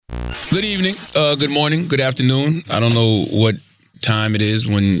Good evening, good morning, good afternoon. I don't know what time it is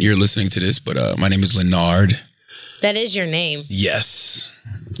when you're listening to this, but my name is Lenard. That is your name. Yes.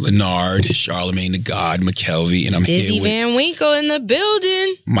 Lenard, Charlemagne the God, Mckelvey, and I'm Dizzy here with Van Winkle in the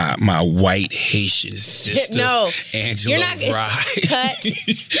building. my white Haitian sister, No, Angela you're not Rye. Cut.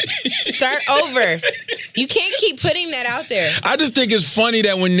 Start over. You can't keep putting that out there. I just think it's funny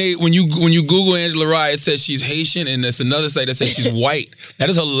that when you Google Angela Rye, it says she's Haitian, and there's another site that says she's white. That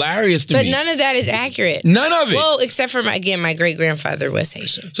is hilarious to me. But none of that is accurate. None of it. Well, except for my great-grandfather was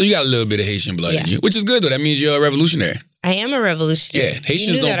Haitian. So you got a little bit of Haitian blood in you, which is good though. That means you're a revolutionary. I am a revolutionary. Yeah,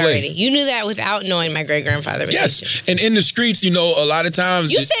 Haitians don't play. Already. You knew that without knowing my great-grandfather was Haitian. Yes, and in the streets, a lot of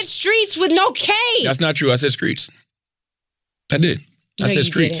times... You said streets with no K. That's not true. I said streets. I did. I said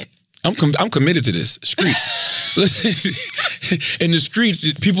streets. I'm committed to this. Streets. Listen, in the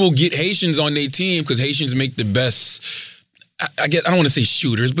streets, people get Haitians on their team because Haitians make the best... I don't want to say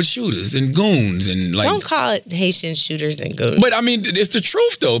shooters, but shooters and goons and like. Don't call it Haitian shooters and goons. But I mean, it's the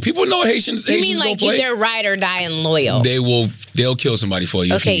truth though. People know Haitians. You Haitians mean like play. they're ride or die and loyal? They'll kill somebody for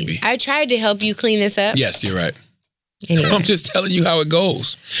you. Okay, if need be. I tried to help you clean this up. Yes, you're right. Anyway. I'm just telling you how it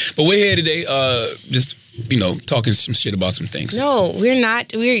goes. But we're here today, just talking some shit about some things. No, we're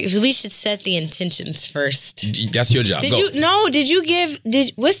not. We should set the intentions first. That's your job. What's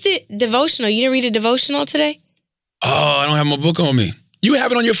the devotional? You didn't read a devotional today? Oh, I don't have my book on me. You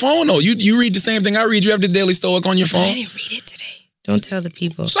have it on your phone, though. You read the same thing I read. You have the Daily Stoic on your phone. I didn't read it today. Don't tell the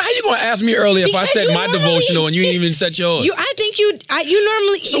people. So how you going to ask me earlier if I said my devotional and you ain't even set yours? I think you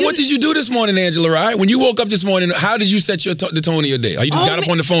normally... So what did you do this morning, Angela, right? When you woke up this morning, how did you set the tone of your day? Or you just got up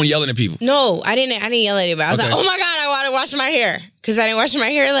on the phone yelling at people? No, I didn't yell at anybody. I was like, oh my God, I want to wash my hair. Because I didn't wash my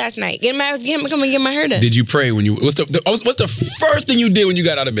hair last night. Come and get my hair done. Did you pray when you... What's the first thing you did when you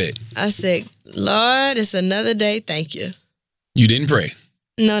got out of bed? I said, Lord, it's another day. Thank you. You didn't pray?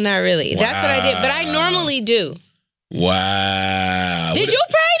 No, not really. Wow. That's what I did. But I normally do. Wow. Did you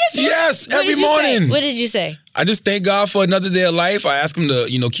pray this morning? Yes, every morning. What did you say? I just thank God for another day of life. I ask him to,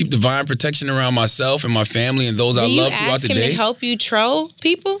 keep divine protection around myself and my family and those I love throughout the day. Do you ask him to help you troll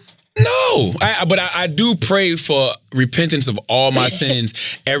people? No, but I do pray for repentance of all my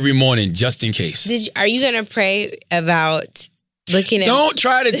sins every morning, just in case. Are you going to pray about... Don't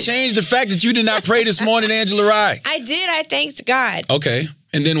try to change the fact that you did not pray this morning, Angela Rye. I did. I thanked God. Okay.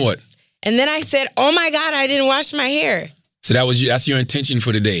 And then what? And then I said, oh my God, I didn't wash my hair. So that's your intention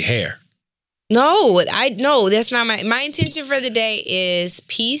for the day, hair? No, that's not my intention for the day is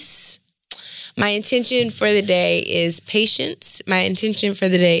peace. My intention for the day is patience. My intention for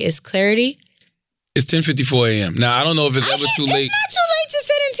the day is clarity. It's 10:54 a.m. Now, I don't know if it's ever too late. It's not too late to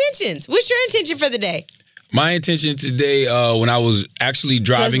set intentions. What's your intention for the day? My intention today, when I was actually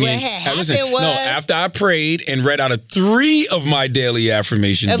driving in, after I prayed and read out of 3 of my daily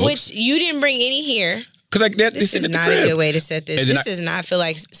affirmation books, which you didn't bring any here. Because this is not a good way to set this. This does not feel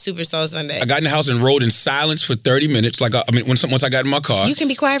like Super Soul Sunday. I got in the house and rode in silence for 30 minutes. Once I got in my car, you can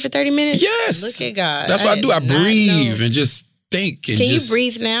be quiet for 30 minutes. Yes, look at God. That's what I do. I breathe and just think. And can you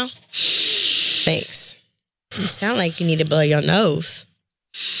breathe now? Thanks. You sound like you need to blow your nose.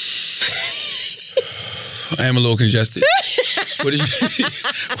 I am a little congested. What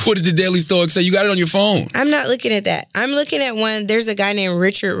did the Daily Stoic say? You got it on your phone. I'm not looking at that. I'm looking at one. There's a guy named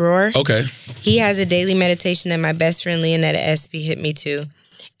Richard Rohr. Okay. He has a daily meditation that my best friend Leonetta Espy hit me to.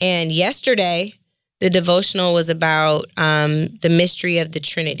 And yesterday, the devotional was about the mystery of the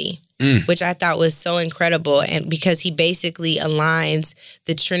Trinity, which I thought was so incredible. And because he basically aligns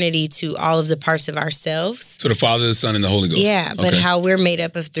the Trinity to all of the parts of ourselves. So the Father, the Son, and the Holy Ghost. Yeah, but how we're made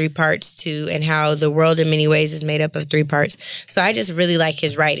up of 3 parts too, and how the world in many ways is made up of 3 parts. So I just really like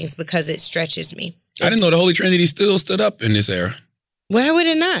his writings because it stretches me. I didn't know the Holy Trinity still stood up in this era. Why would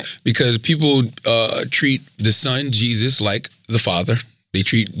it not? Because people treat the Son, Jesus, like the Father. They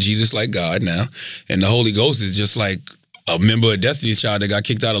treat Jesus like God now. And the Holy Ghost is just like a member of Destiny's Child that got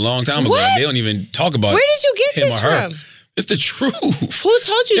kicked out a long time ago. They don't even talk about it. Where did you get this from? It's the truth. Who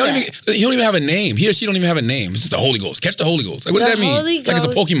told you that? He don't even have a name. He or she don't even have a name. It's just the Holy Ghost. Catch the Holy Ghost. Like, what does that mean? Holy Ghost. Like it's a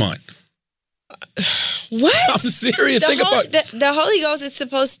Pokemon. What? I'm serious. Think about it. The Holy Ghost is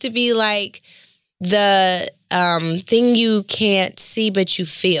supposed to be like the thing you can't see but you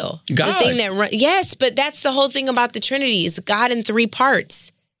feel. God. The thing that yes, but that's the whole thing about the Trinity. It's God in 3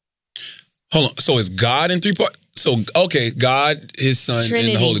 parts. Hold on. So it's God in 3 parts? So, okay, God, His Son,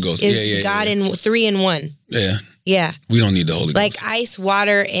 Trinity and the Holy Ghost. Is God in 3 in 1. Yeah. Yeah. We don't need the Holy Ghost. Like ice,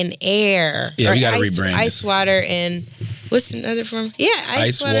 water, and air. Yeah, we got to rebrand ice, water, and what's another form? Yeah,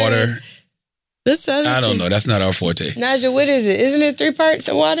 ice water. What's the other I don't know. That's not our forte. Naja, what is it? Isn't it 3 parts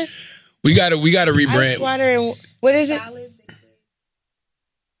of water? We gotta rebrand. Ice, water, and what is it?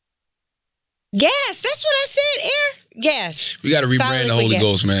 Gas. That's what I said. Air. Gas. We got to rebrand the Holy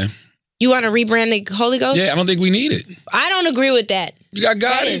Ghost, man. You want to rebrand the Holy Ghost? Yeah, I don't think we need it. I don't agree with that. You got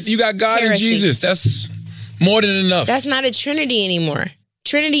God. You got God and Jesus. That's more than enough. That's not a Trinity anymore.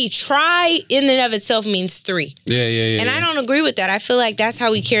 Trinity, tri in and of itself means three. Yeah. And I don't agree with that. I feel like that's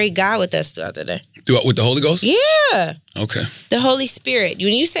how we carry God with us throughout the day. With the Holy Ghost? Yeah. Okay. The Holy Spirit.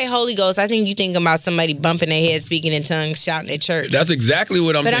 When you say Holy Ghost, I think you think about somebody bumping their head, speaking in tongues, shouting at church. That's exactly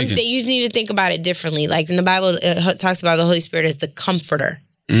what I'm thinking. But you need to think about it differently. Like in the Bible, it talks about the Holy Spirit as the comforter.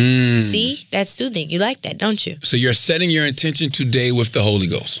 See? That's soothing. You like that, don't you? So you're setting your intention today with the Holy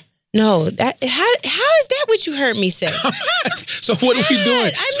Ghost. No, how is that what you heard me say? So what are we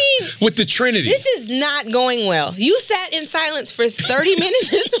doing? I mean, with the Trinity, this is not going well. You sat in silence for 30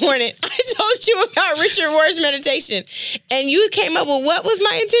 minutes this morning. I told you about Richard Rohr's meditation, and you came up with what was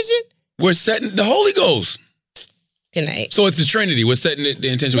my intention? We're setting the Holy Ghost. Good night. So it's the Trinity. We're setting the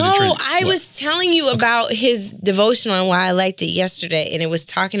intention with the Trinity. No, I was telling you about his devotional and why I liked it yesterday, and it was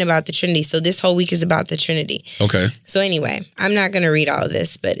talking about the Trinity. So this whole week is about the Trinity. Okay. So anyway, I'm not going to read all of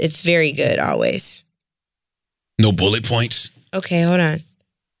this, but it's very good always. No bullet points? Okay, hold on.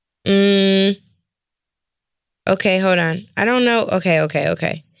 Okay, hold on. I don't know.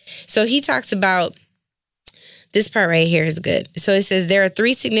 Okay. So he talks about, this part right here is good. So it says, there are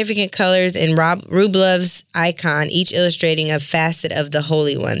 3 significant colors in Rublev's icon, each illustrating a facet of the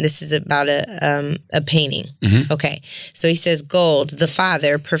Holy One. This is about a painting. Mm-hmm. Okay. So he says, gold, the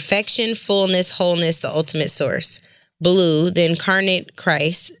Father, perfection, fullness, wholeness, the ultimate source. Blue, the incarnate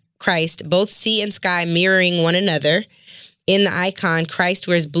Christ, both sea and sky mirroring one another. In the icon, Christ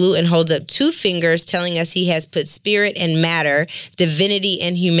wears blue and holds up 2 fingers, telling us he has put spirit and matter, divinity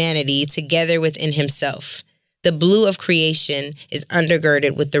and humanity together within himself. The blue of creation is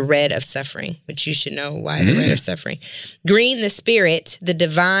undergirded with the red of suffering, which you should know why the red of suffering. Green, the spirit, the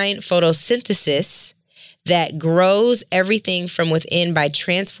divine photosynthesis that grows everything from within by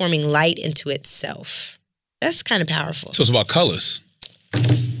transforming light into itself. That's kind of powerful. So it's about colors.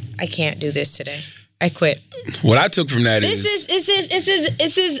 I can't do this today. I quit. What I took from that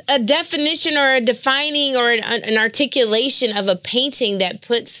This is a definition or a defining or an articulation of a painting that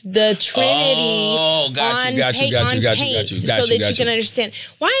puts the Trinity on paint so that you can understand.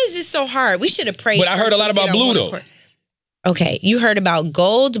 Why is this so hard? We should have prayed. But I heard a lot about blue though. Okay, you heard about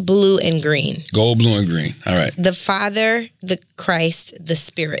gold, blue, and green. Gold, blue, and green. All right. The Father, the Christ, the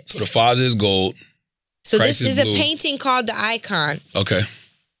Spirit. So the Father is gold. So Christ this is blue. a painting called the Icon. Okay.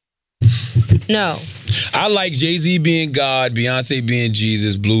 No. I like Jay-Z being God, Beyonce being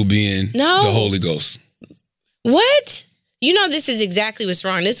Jesus, Blue being the Holy Ghost. What? You know, this is exactly what's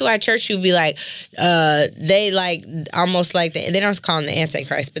wrong. This is why church people be like, they like almost like they don't call them the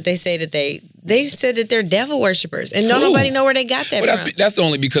Antichrist, but they say that they said that they're devil worshipers, and don't nobody know where they got that from. That's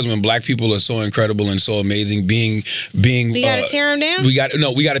only because when black people are so incredible and so amazing, being we gotta tear them down. We got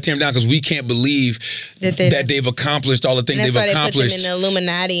to tear them down because we can't believe that they've accomplished all the things they've accomplished. They put them in the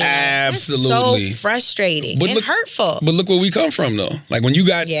Illuminati. Absolutely, that's so frustrating and hurtful. But look where we come from, though. Like when you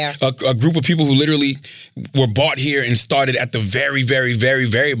got a group of people who literally were bought here and started at the very, very, very,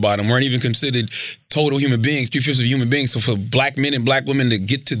 very bottom, weren't even considered total human beings, 3/5 of human beings. So for black men and black women to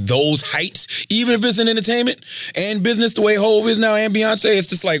get to those heights, even if it's in entertainment and business the way Hov is now and Beyonce, it's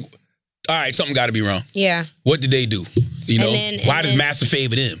just like, all right, something got to be wrong. Yeah. What did they do? You know, why does Master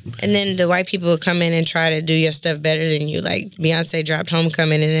favor them? And then the white people would come in and try to do your stuff better than you. Like Beyonce dropped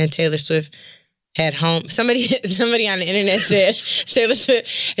Homecoming and then Taylor Swift had home. Somebody on the internet said Taylor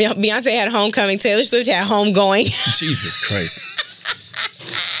Swift, Beyonce had Homecoming, Taylor Swift had Homegoing. Jesus Christ.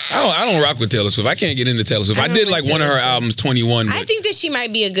 I don't rock with Taylor Swift. I can't get into Taylor Swift. I did like one of her albums, 21. I think that she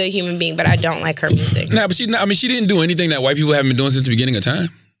might be a good human being, but I don't like her music. Nah, but she didn't do anything that white people haven't been doing since the beginning of time.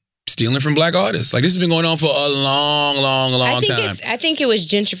 Stealing from black artists. Like this has been going on for a long time. I think it was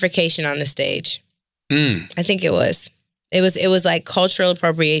gentrification on the stage. I think it was. It was like cultural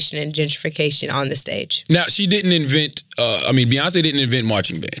appropriation and gentrification on the stage. Now, she didn't invent, Beyonce didn't invent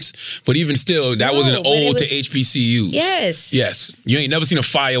marching bands. But even still, that was an ode to HBCUs. Yes. Yes. You ain't never seen a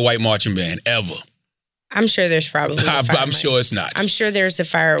fire white marching band, ever. I'm sure there's probably I'm sure it's not. I'm sure there's a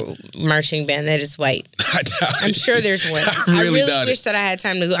fire marching band that is white. I doubt it. I'm sure there's one. I really wish that I had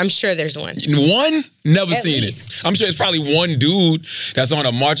time to go. I'm sure there's one. One? Never At seen least. it. I'm sure it's probably one dude that's on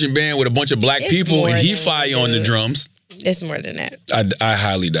a marching band with a bunch of black people and he fire on the drums. It's more than that. I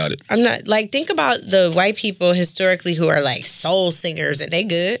highly doubt it. I'm not, like, think about the white people historically who are like soul singers and they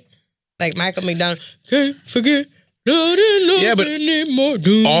good. Like Michael McDonald, can't forget anymore.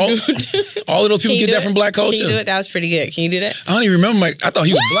 All of those people get that from black culture. Can you do it? That was pretty good. Can you do that? I don't even remember I thought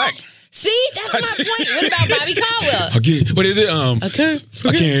he was black. See, that's my point. What about Bobby Caldwell? Again, what is it?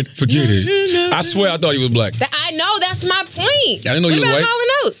 I can't forget it. I swear I thought he was black. I know, that's my point. I didn't know he was white. Hall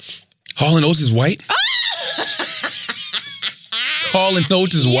 & Oates? Hall & Oates is white? Hall &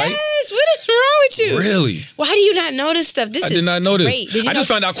 Oates is white? Yes, what is wrong with you? Really? Why do you not know this stuff? I did not know this. I just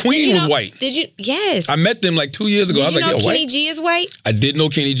found out Queen was white. Did you? Yes. I met them like 2 years ago. I was like, yo, white? Kenny G is white? I did know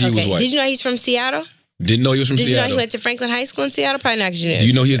Kenny G was white. Did you know he's from Seattle? Didn't know he was from Seattle. Did you know he went to Franklin High School in Seattle? Probably not, because you know. Do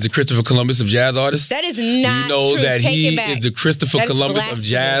you know he is the Christopher Columbus of jazz artists? That is not You know true. that Take he it back. is the Christopher Columbus of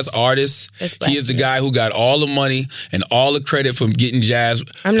jazz artists. He is the guy who got all the money and all the credit from getting jazz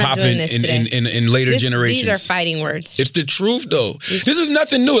popping in later generations. These are fighting words. It's the truth, though. This is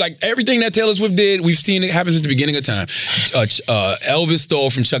nothing new. Like, everything that Taylor Swift did, we've seen it happen since the beginning of time. Elvis stole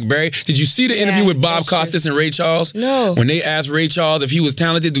from Chuck Berry. Did you see the interview with Bob Costas and Ray Charles? No. When they asked Ray Charles if he was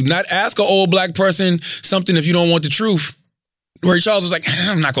talented, do not ask an old black person something if you don't want the truth. Ray Charles was like,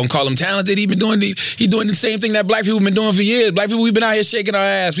 I'm not going to call him talented. He doing the same thing that black people have been doing for years. Black people, we've been out here shaking our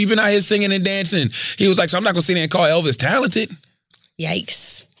ass. We've been out here singing and dancing. He was like, so I'm not going to sit there and call Elvis talented.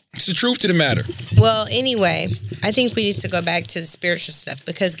 Yikes. It's the truth to the matter. Well, anyway, I think we need to go back to the spiritual stuff,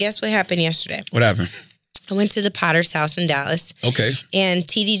 because guess what happened yesterday? What happened? I went to the Potter's house in Dallas. Okay. And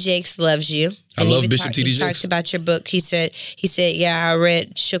T.D. Jakes loves you. I love Bishop T.D. Jakes. He talked about your book. He said, yeah, I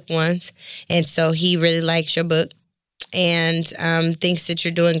read Shook Ones. And so he really likes your book. And thinks that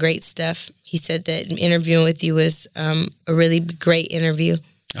you're doing great stuff. He said that interviewing with you was a really great interview.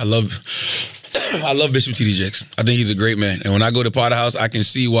 I love Bishop T.D. Jakes. I think he's a great man. And when I go to Potter House, I can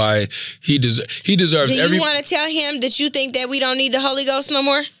see why he deserves Do you want to tell him that you think that we don't need the Holy Ghost no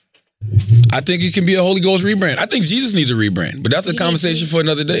more? I think it can be a Holy Ghost rebrand. I think Jesus needs a rebrand, but that's a conversation for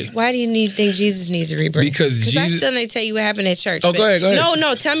another day. Why do you think Jesus needs a rebrand? Because Jesus... I still need to tell you what happened at church. Oh, go ahead.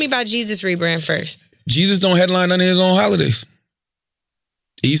 No, tell me about Jesus' rebrand first. Jesus don't headline none of his own holidays.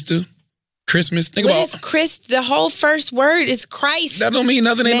 Easter, Christmas. Think about Christ. The whole first word is Christ. That don't mean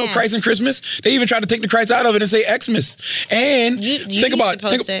nothing. Ain't no Christ in Christmas. They even tried to take the Christ out of it and say Xmas. And think about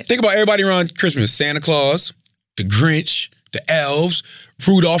everybody around Christmas. Santa Claus, the Grinch, the elves,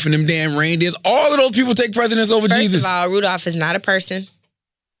 Rudolph and them damn reindeers. All of those people take precedence over Jesus. First of all, Rudolph is not a person.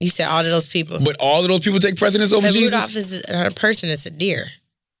 You said all of those people. But all of those people take precedence over Jesus? Rudolph is not a person. It's a deer.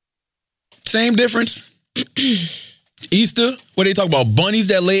 Same difference. Easter, where they talk about bunnies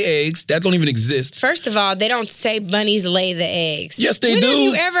that lay eggs, that don't even exist. First of all, they don't say bunnies lay the eggs. Yes, they do. When have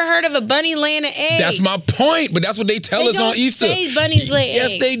you ever heard of a bunny laying an egg? That's my point, but that's what they tell us on Easter. They don't say bunnies lay eggs.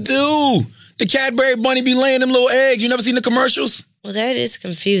 Yes, they do. The Cadbury bunny be laying them little eggs. You never seen the commercials? Well, that is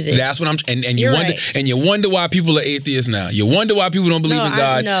confusing. That's what you wonder why people are atheists now. You wonder why people don't believe in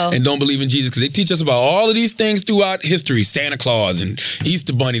God and don't believe in Jesus, because they teach us about all of these things throughout history, Santa Claus and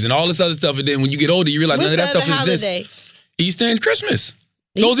Easter bunnies and all this other stuff. And then when you get older, you realize none of that stuff exists. Easter and Christmas.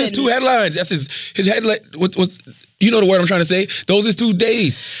 Those are his two headlines. That's his headline. What's you know the word I'm trying to say? Those are his 2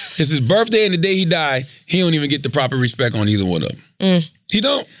 days. It's his birthday and the day he died. He don't even get the proper respect on either one of them. He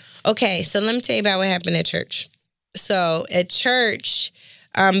don't. Okay, so let me tell you about what happened at church. So at church,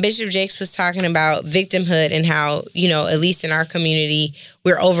 Bishop Jakes was talking about victimhood and how, at least in our community,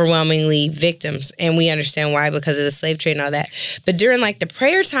 we're overwhelmingly victims. And we understand why, because of the slave trade and all that. But during the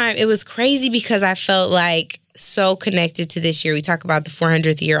prayer time, it was crazy because I felt so connected to this year. We talk about the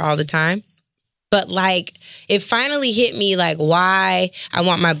 400th year all the time. But it finally hit me why I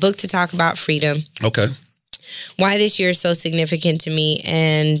want my book to talk about freedom. Okay. Why this year is so significant to me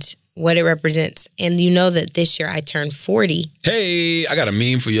and what it represents. And you know that this year I turned 40. Hey, I got a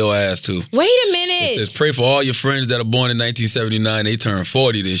meme for your ass too. Wait a minute. It says, pray for all your friends that are born in 1979. They turn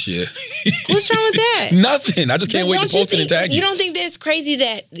 40 this year. What's wrong with that? Nothing. I just can't wait to post it and tag you. You don't think that it's crazy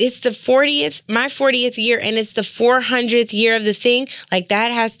that it's the 40th, my 40th year, and it's the 400th year of the thing?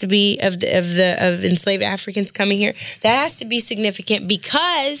 That has to be of enslaved Africans coming here. That has to be significant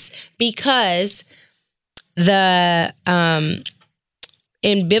because the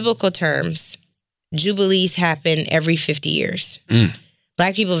in biblical terms, jubilees happen every 50 years.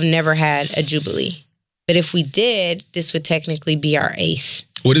 Black people have never had a jubilee. But if we did, this would technically be our 8th.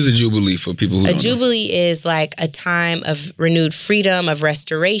 What is a jubilee for people who don't know? A jubilee is a time of renewed freedom, of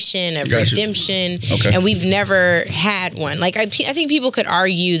restoration, of redemption. Okay. And we've never had one. I think people could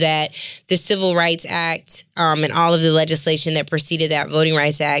argue that the Civil Rights Act and all of the legislation that preceded that, Voting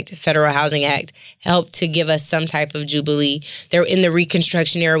Rights Act, Federal Housing Act, helped to give us some type of jubilee. There, in the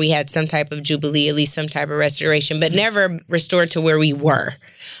Reconstruction era, we had some type of jubilee, at least some type of restoration, but never restored to where we were.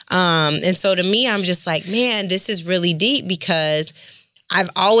 And so to me, I'm just man, this is really deep because I've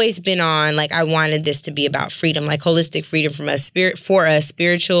always been on, I wanted this to be about freedom, holistic freedom from for us,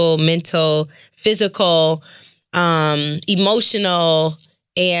 spiritual, mental, physical, emotional,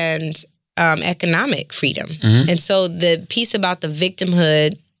 and economic freedom. And so the piece about the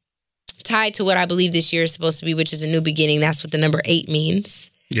victimhood tied to what I believe this year is supposed to be, which is a new beginning. That's what the number 8 means.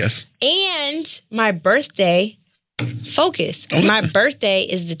 Yes. And my birthday, focus. My birthday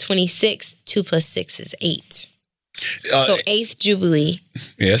is the 26th. 2 plus 6 is 8. So 8th Jubilee.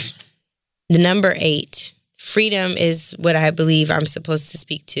 Yes. The number 8. Freedom is what I believe I'm supposed to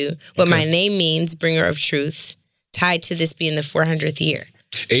speak to. What my name means, bringer of truth, tied to this being the 400th year.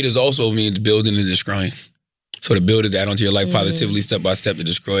 8 is also means building and destroying. So to build it, add onto your life positively, step by step, to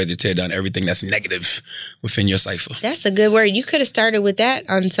destroy it, to tear down everything that's negative within your cipher. That's a good word. You could have started with that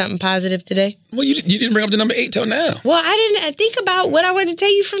on something positive today. Well, you didn't bring up the number 8 till now. Well, I didn't think about what I wanted to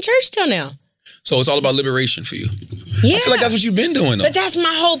tell you from church till now. So it's all about liberation for you. Yeah. I feel like that's what you've been doing, though. But that's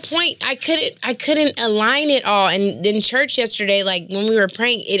my whole point. I couldn't align it all. And in church yesterday, like when we were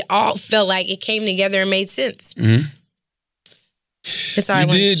praying, it all felt like it came together and made sense. You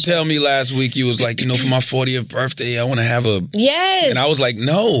did tell me last week, you was like, for my 40th birthday, I want to have a... Yes. And I was like,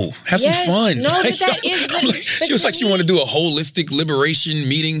 no, have some fun. No, but that is... But she was like, she wanted to do a holistic liberation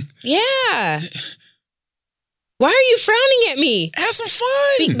meeting. Yeah. Why are you frowning at me? Have some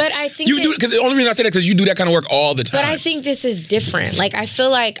fun. But I think because the only reason I say that because you do that kind of work all the time. But I think this is different. Like, I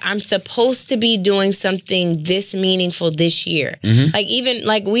feel like I'm supposed to be doing something this meaningful this year. Like, even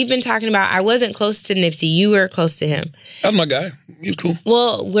like we've been talking about, I wasn't close to Nipsey. You were close to him. That's my guy. He's cool.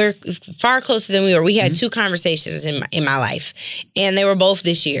 Well, we're far closer than we were. We had 2 conversations in my life, and they were both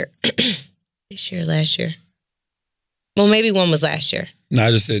this year. This year, last year. Well, maybe one was last year. No,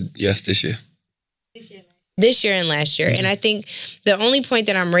 I just said yes, this year. This year and last year. And I think the only point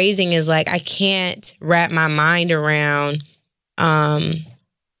that I'm raising is like, I can't wrap my mind around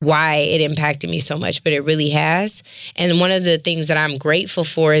why it impacted me so much, but it really has. And one of the things that I'm grateful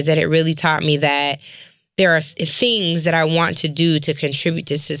for is that it really taught me that there are things that I want to do to contribute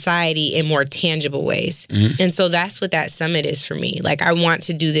to society in more tangible ways. And so that's what that summit is for me. Like, I want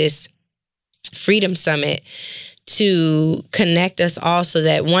to do this Freedom Summit to connect us all so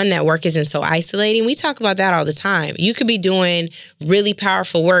that, one, that work isn't so isolating. We talk about that all the time. You could be doing really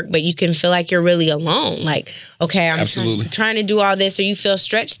powerful work, but you can feel like you're really alone. Like, okay, I'm trying to do all this, or you feel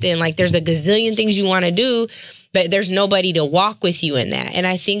stretched thin. Like, there's a gazillion things you want to do, but there's nobody to walk with you in that. And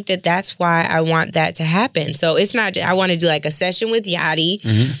I think that that's why I want that to happen. So it's not, I want to do like a session with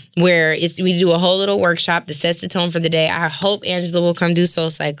Yachty where we do a whole little workshop that sets the tone for the day. I hope Angela will come do Soul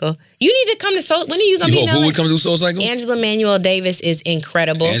Cycle. You need to come to Soul. When are you going to be? Who would come do Soul Cycle? Angela Manuel Davis is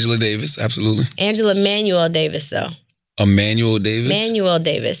incredible. Angela Davis, absolutely. Angela Manuel Davis, though. Emmanuel Davis? Manuel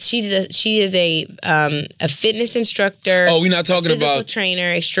Davis. She is a fitness instructor. Oh, we're not talking about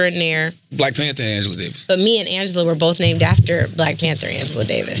trainer extraordinaire. Black Panther Angela Davis. But me and Angela were both named after Black Panther Angela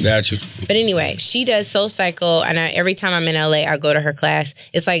Davis. Got you. But anyway, she does Soul Cycle, and every time I'm in LA, I go to her class.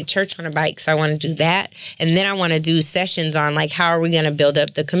 It's like church on a bike, so I want to do that. And then I want to do sessions on like, how are we going to build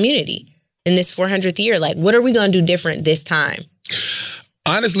up the community in this 400th year? Like, what are we going to do different this time?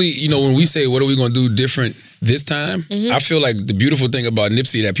 Honestly, when we say, what are we going to do different this time, I feel like the beautiful thing about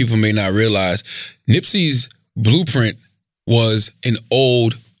Nipsey that people may not realize, Nipsey's blueprint was an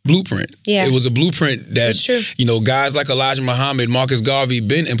old blueprint. Yeah. It was a blueprint that, guys like Elijah Muhammad, Marcus Garvey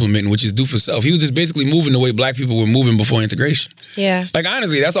been implementing, which is do for self. He was just basically moving the way black people were moving before integration. Yeah. Like,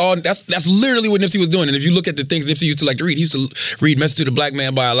 honestly, that's literally what Nipsey was doing. And if you look at the things Nipsey used to like to read, he used to read Message to the Black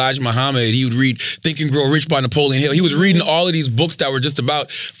Man by Elijah Muhammad. He would read Think and Grow Rich by Napoleon Hill. He was reading all of these books that were just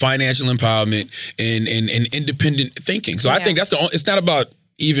about financial empowerment and independent thinking. So I think it's not about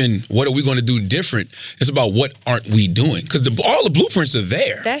even what are we going to do different. It's about what aren't we doing, because all the blueprints are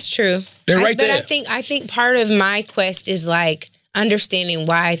there. That's true. They're right there. But I think part of my quest is like understanding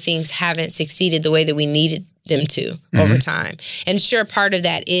why things haven't succeeded the way that we needed them to over time. And sure, part of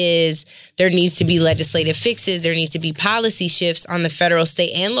that is there needs to be legislative fixes. There need to be policy shifts on the federal,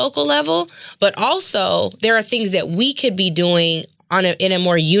 state, and local level. But also there are things that we could be doing in a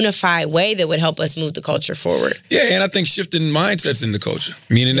more unified way that would help us move the culture forward. Yeah, and I think shifting mindsets in the culture,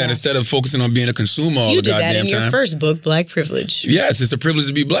 meaning that instead of focusing on being a consumer all the goddamn time. You did that in your first book, Black Privilege. Yes, it's a privilege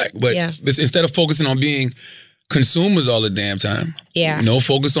to be black, but instead of focusing on being consumers all the damn time,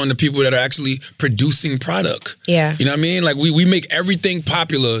 focus on the people that are actually producing product. Yeah. You know what I mean? Like, we make everything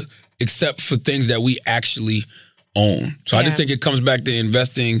popular except for things that we actually own. So I just think it comes back to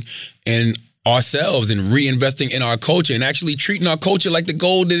investing in ourselves and reinvesting in our culture and actually treating our culture like the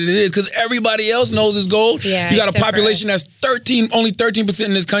gold that it is, because everybody else knows it's gold. Yeah, you got a population that's only 13%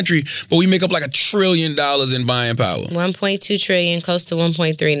 in this country, but we make up like $1 trillion in buying power. 1.2 trillion, close to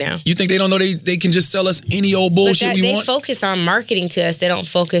 1.3 now. You think they don't know they can just sell us any old bullshit we want? They focus on marketing to us. They don't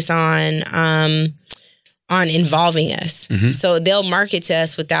focus on on involving us. So they'll market to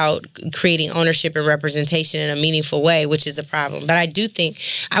us without creating ownership and representation in a meaningful way, which is a problem. But I do think,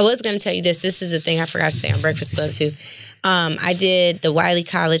 I was going to tell you this. This is the thing I forgot to say on Breakfast Club too. I did the Wiley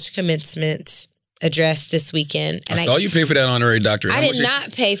College commencement address this weekend. And I saw you pay for that honorary doctorate. I did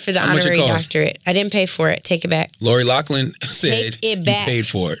not pay for the honorary doctorate. I didn't pay for it. Take it back. Lori Loughlin said you paid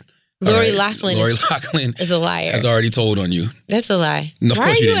for it. Lori Loughlin is a liar. Has already told on you. That's a lie. No,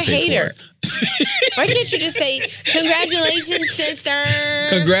 why are you a hater? Why can't you just say, congratulations,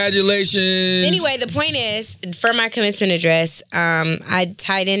 sister? Congratulations. Anyway, the point is, for my commencement address, I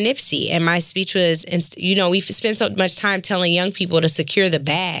tied in Nipsey. And my speech was, we spend so much time telling young people to secure the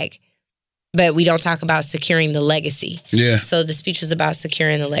bag, but we don't talk about securing the legacy. Yeah. So the speech was about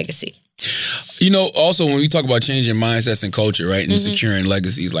securing the legacy. Also when we talk about changing mindsets and culture, right, and securing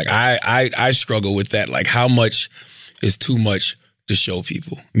legacies, like I struggle with that. Like, how much is too much to show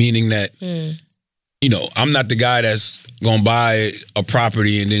people? Meaning that, I'm not the guy that's gonna buy a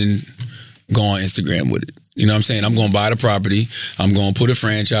property and then go on Instagram with it. You know what I'm saying? I'm gonna buy the property. I'm gonna put a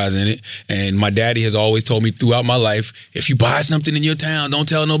franchise in it. And my daddy has always told me throughout my life, if you buy something in your town, don't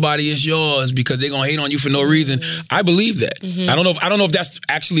tell nobody it's yours because they're gonna hate on you for no reason. I believe that. I don't know if that's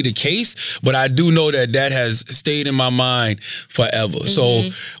actually the case, but I do know that has stayed in my mind forever. So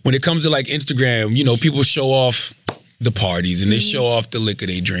when it comes to like Instagram, people show off the parties and they show off the liquor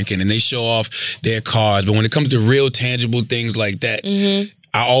they drinking and they show off their cars. But when it comes to real tangible things like that,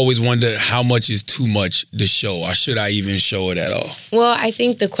 I always wonder how much is too much to show, or should I even show it at all? Well, I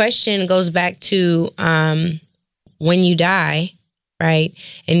think the question goes back to when you die, right,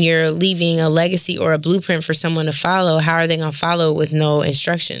 and you're leaving a legacy or a blueprint for someone to follow, how are they going to follow with no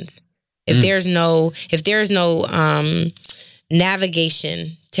instructions? If there's no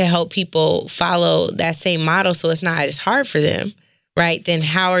navigation to help people follow that same model so it's not as hard for them, right, then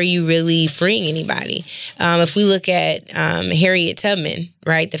how are you really freeing anybody? If we look at Harriet Tubman,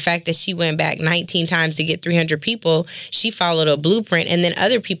 right, the fact that she went back 19 times to get 300 people, she followed a blueprint, and then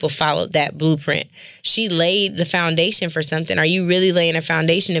other people followed that blueprint. She laid the foundation for something. Are you really laying a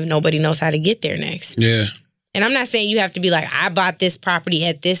foundation if nobody knows how to get there next? Yeah. And I'm not saying you have to be like, I bought this property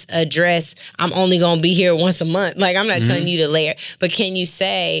at this address, I'm only going to be here once a month. Like, I'm not telling you to lay it. But can you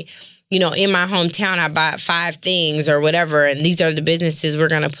say, in my hometown, I bought 5 things or whatever, and these are the businesses we're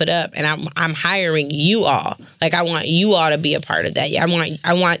going to put up, and I'm hiring you all. Like, I want you all to be a part of that. Yeah,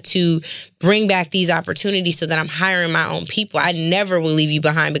 I want to bring back these opportunities so that I'm hiring my own people. I never will leave you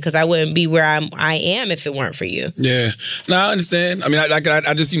behind because I wouldn't be where I am if it weren't for you. Yeah. No, I understand. I mean, I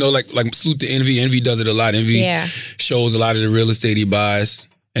just, like salute to Envy. Envy does it a lot. Envy shows a lot of the real estate he buys.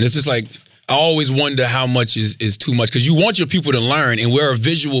 And it's just like, I always wonder how much is too much, because you want your people to learn, and we're a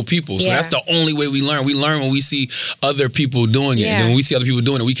visual people. So that's the only way we learn. We learn when we see other people doing it. And when we see other people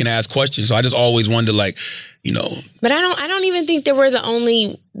doing it, we can ask questions. So I just always wonder, like, But I don't even think that we're the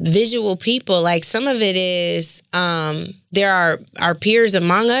only visual people. Like, some of it is there are our peers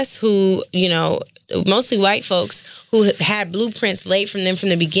among us who, mostly white folks who have had blueprints laid from them from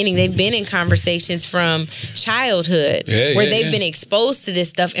the beginning. They've been in conversations from childhood where they've been exposed to this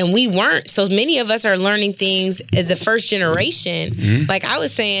stuff, and we weren't. So many of us are learning things as the first generation. Like, I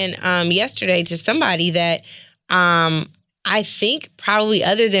was saying yesterday to somebody that I think probably,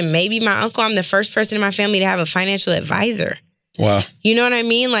 other than maybe my uncle, I'm the first person in my family to have a financial advisor. Wow. You know what I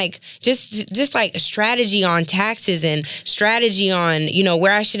mean? Like, just like strategy on taxes and strategy on,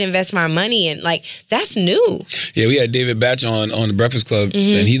 where I should invest my money. And like, that's new. Yeah, we had David Batch on the Breakfast Club,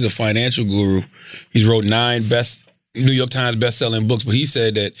 and he's a financial guru. He's wrote 9 New York Times best-selling books, but he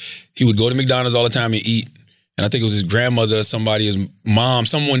said that he would go to McDonald's all the time and eat. And I think it was his grandmother or somebody, his mom,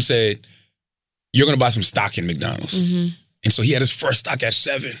 someone said, you're going to buy some stock in McDonald's. And so he had his first stock at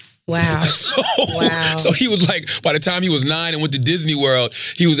 7. Wow. So he was like, by the time he was 9 and went to Disney World,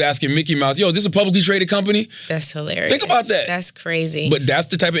 he was asking Mickey Mouse, yo, this is a publicly traded company? That's hilarious. Think about that. That's crazy. But that's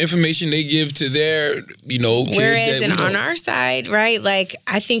the type of information they give to their, kids. Whereas on our side, right, like,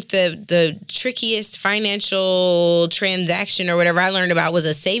 I think the trickiest financial transaction or whatever I learned about was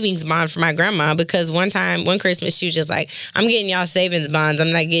a savings bond for my grandma, because one Christmas, she was just like, I'm getting y'all savings bonds.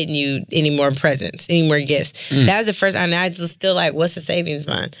 I'm not getting you any more presents, any more gifts. That was the first, and I was still like, what's a savings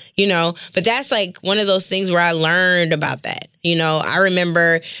bond? But that's like one of those things where I learned about that. I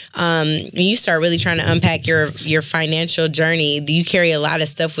remember when you start really trying to unpack your financial journey, you carry a lot of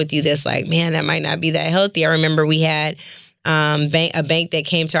stuff with you that's like, man, that might not be that healthy. I remember we had a bank that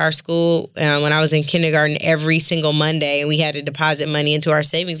came to our school when I was in kindergarten every single Monday, and we had to deposit money into our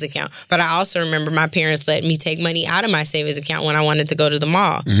savings account. But I also remember my parents letting me take money out of my savings account when I wanted to go to the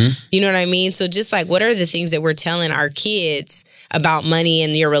mall. You know what I mean? So just like, what are the things that we're telling our kids about money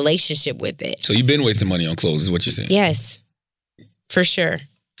and your relationship with it? So you've been wasting money on clothes, is what you're saying? Yes, for sure.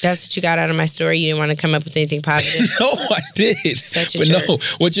 That's what you got out of my story. You didn't want to come up with anything positive. No, I did. Such a but jerk. No,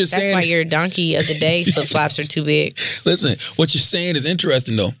 what you're saying. That's why your donkey of the day flip-flops are too big. Listen, what you're saying is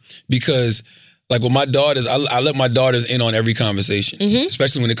interesting though, because like with my daughters, I let my daughters in on every conversation,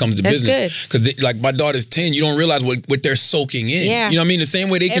 especially when it comes to business. Because like my daughter's 10, you don't realize what they're soaking in. Yeah. You know what I mean? The same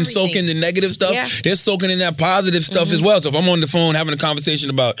way they can soak in the negative stuff, they're soaking in that positive stuff as well. So if I'm on the phone having a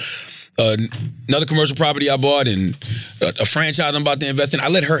conversation about another commercial property I bought and a franchise I'm about to invest in, I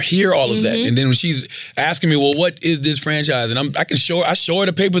let her hear all of that. And then when she's asking me, well, what is this franchise? And I show her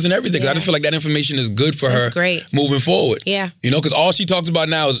the papers and everything. 'Cause I just feel like that information is good for her moving forward. Yeah. You know, because all she talks about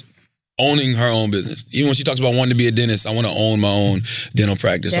now is owning her own business. Even when she talks about wanting to be a dentist, I want to own my own dental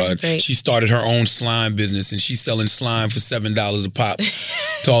practice. That's great. She started her own slime business and she's selling slime for $7 a pop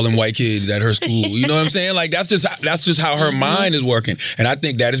to all them white kids at her school. You know what I'm saying? Like that's just how her mind is working. And I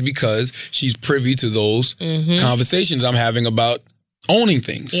think that is because she's privy to those conversations I'm having about owning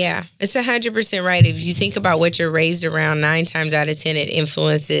things. Yeah, it's 100% right. If you think about what you're raised around, 9 times out of 10, it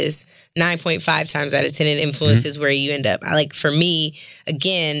influences 9.5 times out of 10, it influences where you end up. Like for me,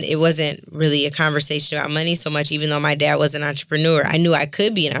 again, it wasn't really a conversation about money so much, even though my dad was an entrepreneur. I knew I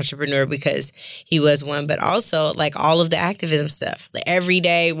could be an entrepreneur because he was one, but also like all of the activism stuff. Like every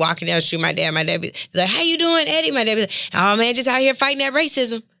day walking down the street, my dad be like, how you doing, Eddie? My dad be like, oh man, just out here fighting that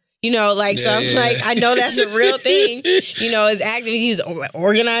racism. You know, like, so I'm like, I know that's a real thing. You know, as active, he was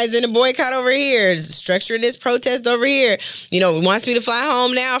organizing a boycott over here, structuring this protest over here. You know, wants me to fly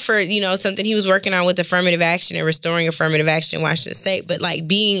home now for, you know, something he was working on with affirmative action and restoring affirmative action in Washington State. But like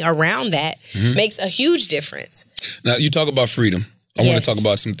being around that makes a huge difference. Now, you talk about freedom. I want to talk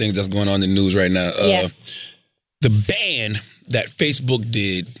about some things that's going on in the news right now. The ban that Facebook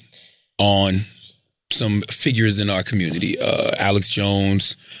did on some figures in our community, Alex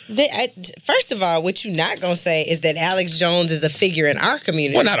Jones. First of all, what you're not going to say is that Alex Jones is a figure in our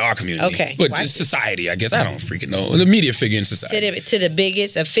community. Well, not our community. Okay. But just society, I guess. I don't freaking know. The media figure in society. To the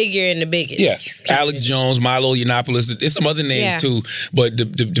biggest, a figure in the biggest. Yeah. Alex Jones, Milo Yiannopoulos. There's some other names too. But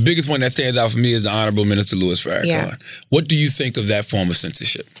the biggest one that stands out for me is the Honorable Minister Louis Farrakhan. Yeah. What do you think of that form of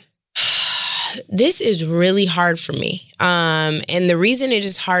censorship? This is really hard for me. And the reason it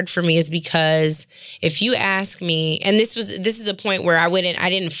is hard for me is because if you ask me, and this is a point where I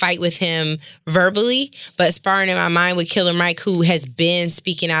didn't fight with him verbally, but sparring in my mind with Killer Mike, who has been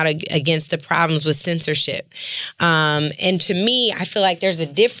speaking out against the problems with censorship. And to me, I feel like there's a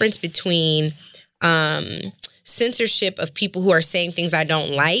difference between censorship of people who are saying things I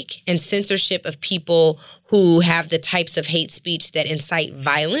don't like and censorship of people who have the types of hate speech that incite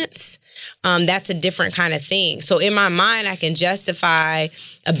violence. That's a different kind of thing. So in my mind, I can justify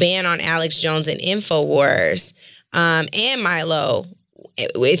a ban on Alex Jones and InfoWars and Milo.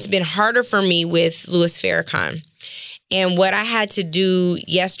 It's been harder for me with Louis Farrakhan. And what I had to do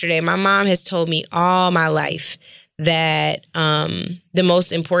yesterday, my mom has told me all my life that the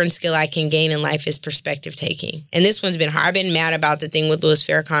most important skill I can gain in life is perspective taking. And this one's been hard. I've been mad about the thing with Louis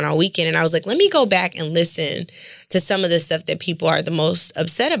Farrakhan all weekend. And I was like, let me go back and listen to some of the stuff that people are the most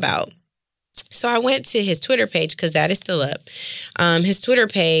upset about. So I went to his Twitter page, because that is still up, his Twitter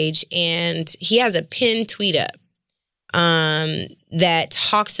page, and he has a pinned tweet up that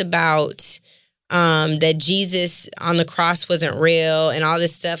talks about that Jesus on the cross wasn't real and all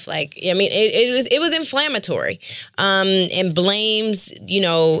this stuff. Like, I mean, it was inflammatory, and blames, you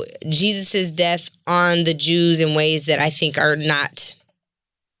know, Jesus's death on the Jews in ways that I think are not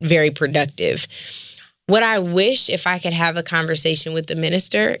very productive. What I wish, if I could have a conversation with the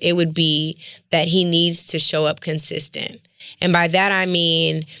minister, it would be that he needs to show up consistent. And by that, I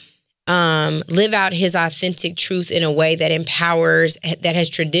mean, live out his authentic truth in a way that empowers, that has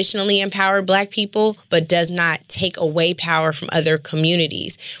traditionally empowered Black people, but does not take away power from other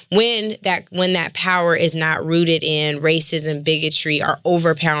communities. When that power is not rooted in racism, bigotry, or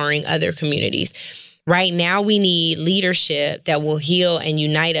overpowering other communities. Right now, we need leadership that will heal and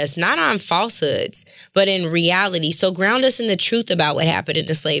unite us, not on falsehoods, but in reality. So ground us in the truth about what happened in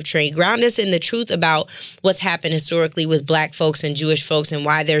the slave trade. Ground us in the truth about what's happened historically with Black folks and Jewish folks and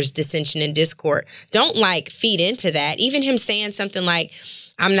why there's dissension and discord. Don't feed into that. Even him saying something like,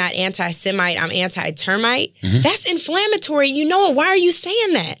 I'm not anti-Semite, I'm anti-termite. That's inflammatory. You know it. Why are you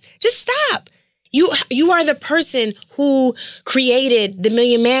saying that? Just stop. You are the person who created the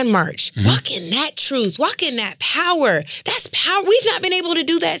Million Man March. Walk in that truth. Walk in that power. That's power. We've not been able to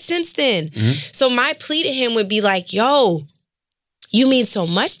do that since then. So my plea to him would be like, yo, you mean so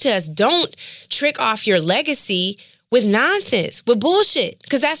much to us. Don't trick off your legacy with nonsense, with bullshit.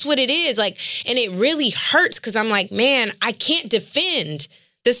 Because that's what it is. Like, and it really hurts because I'm like, man, I can't defend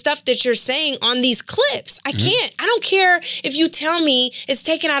the stuff that you're saying on these clips. I can't. I don't care if you tell me it's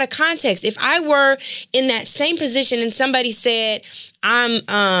taken out of context. If I were in that same position and somebody said, I'm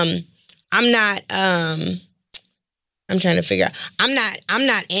not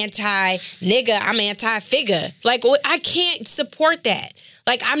anti-nigga, I'm anti-figure. Like, I can't support that.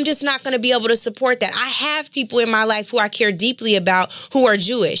 Like, I'm just not going to be able to support that. I have people in my life who I care deeply about who are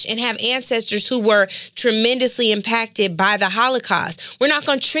Jewish and have ancestors who were tremendously impacted by the Holocaust. We're not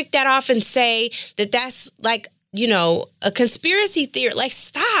going to trick that off and say that that's like, you know, a conspiracy theory. Like,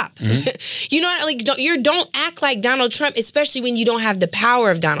 stop. You know, like, don't act like Donald Trump, especially when you don't have the power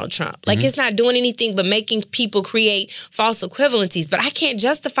of Donald Trump. Like, it's not doing anything but making people create false equivalencies. But I can't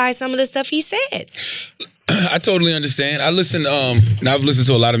justify some of the stuff he said. I totally understand. I listen. And I've listened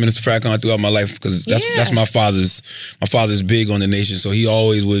to a lot of Minister Farrakhan throughout my life because that's my father's. My father's big on the nation, so he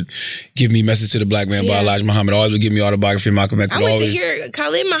always would give me Message to the Black Man by Elijah Muhammad. Always would give me autobiography of Malcolm X. I went to hear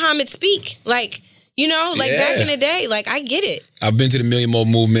Khalid Muhammad speak. Like, you know, like back in the day. Like, I get it. I've been to the Million More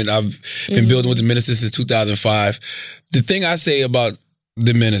movement. I've been building with the minister since 2005. The thing I say about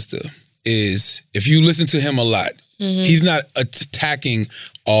the minister is, if you listen to him a lot, he's not attacking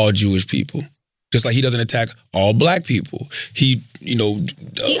all Jewish people. Just like he doesn't attack all Black people. He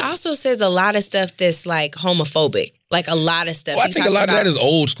also says a lot of stuff that's like homophobic. Like a lot of stuff. Well, I think a lot of that is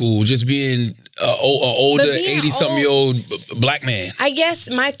old school. Just being an older 80-something-year-old Black man. I guess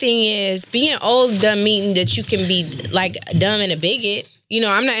my thing is, being old doesn't mean that you can be like dumb and a bigot. You know,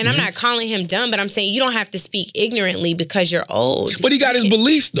 I'm not calling him dumb, but I'm saying you don't have to speak ignorantly because you're old. But he got his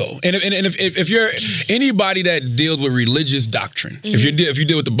beliefs though, and if you're anybody that deals with religious doctrine, if you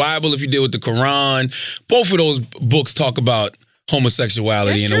deal with the Bible, if you deal with the Quran, both of those books talk about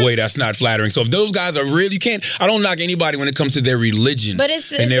homosexuality in a way that's not flattering. So if those guys are really, I don't knock anybody when it comes to their religion. But it's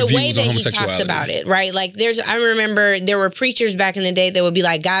the way that he talks about it, right? Like I remember there were preachers back in the day that would be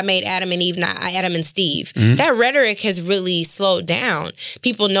like, God made Adam and Eve, not Adam and Steve. That rhetoric has really slowed down.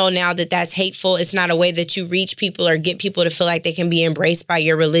 People know now that that's hateful. It's not a way that you reach people or get people to feel like they can be embraced by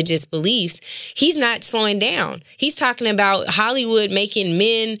your religious beliefs. He's not slowing down. He's talking about Hollywood making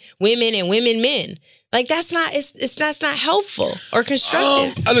men women and women men. Like, that's not helpful or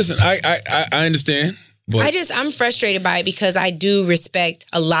constructive. Listen, I understand. But I'm frustrated by it because I do respect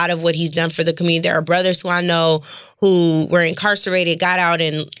a lot of what he's done for the community. There are brothers who I know who were incarcerated, got out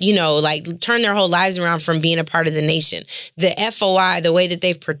and, you know, like turned their whole lives around from being a part of the nation. The FOI, the way that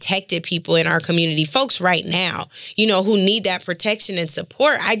they've protected people in our community, folks right now, you know, who need that protection and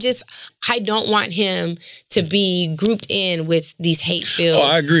support. I don't want him to be grouped in with these hate-filled.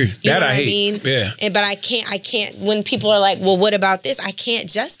 Oh, I agree. That I hate. Mean? Yeah. But I can't, when people are like, well, what about this? I can't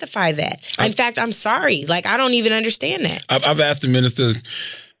justify that. In fact, I'm sorry. Like, I don't even understand that. I've asked the minister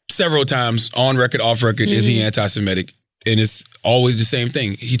several times, on record, off record, is he anti-Semitic? And it's always the same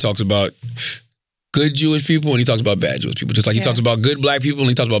thing. He talks about good Jewish people and he talks about bad Jewish people. Just like he talks about good Black people and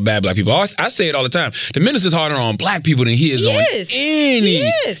he talks about bad Black people. I say it all the time. The minister's harder on Black people than he is on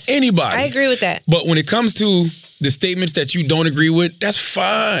anybody. I agree with that. But when it comes to the statements that you don't agree with, that's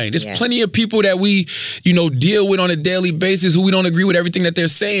fine. There's plenty of people that we, deal with on a daily basis who we don't agree with everything that they're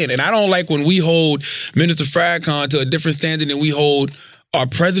saying. And I don't like when we hold Minister Farrakhan to a different standard than we hold our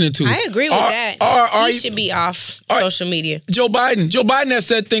president to. I agree with that. He should be off social media. Joe Biden has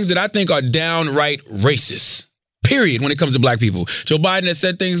said things that I think are downright racist. Period. When it comes to Black people, Joe Biden has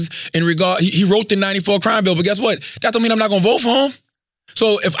said things in regard. He wrote the '94 crime bill, but guess what? That don't mean I'm not going to vote for him.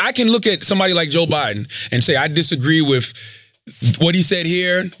 So if I can look at somebody like Joe Biden and say I disagree with what he said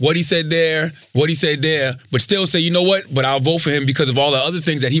here, what he said there, what he said there, but still say, you know what? But I'll vote for him because of all the other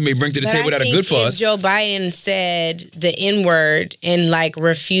things that he may bring to the table that are good for us. Joe Biden said the N-word and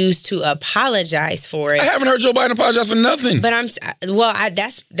refused to apologize for it. I haven't heard Joe Biden apologize for nothing. But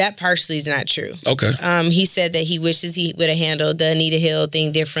that partially is not true. Okay. He said that he wishes he would have handled the Anita Hill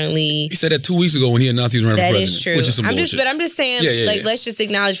thing differently. He said that 2 weeks ago when he announced he was running for president. That is true. Which is some bullshit. I'm just saying, let's just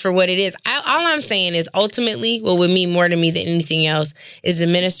acknowledge for what it is. All I'm saying is ultimately what would mean more to me than anything else is the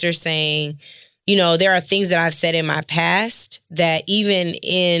minister saying, there are things that I've said in my past that even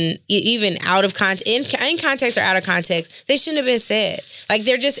out of context, in context or out of context, they shouldn't have been said. Like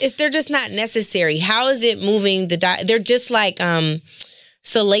they're just not necessary. How is it moving they're just like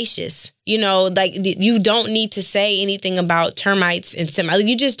salacious. You know, like you don't need to say anything about termites and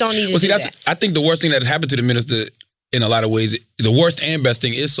you just don't need to do that. I think the worst thing that has happened to the minister in a lot of ways, the worst and best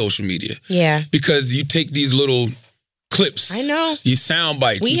thing is social media. Yeah. Because you take these little clips. I know. These sound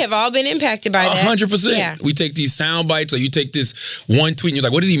bites. We have all been impacted by that. 100%. Yeah. We take these sound bites, or you take this one tweet and you're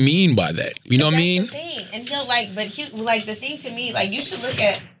like, what does he mean by that? You know what I mean? That's the thing. And he'll the thing to me, like, you should look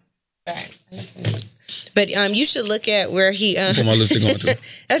at, but you should look at where he, put my lipstick on too.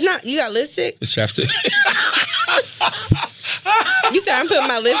 That's not, you got lipstick? It's chapstick. You said I'm putting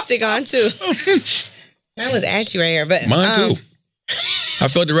my lipstick on too. Mine was ashy right here, but. Mine too. I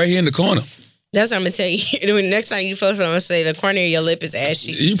felt it right here in the corner. That's what I'm going to tell you. Next time you post something, I'm going to say the corner of your lip is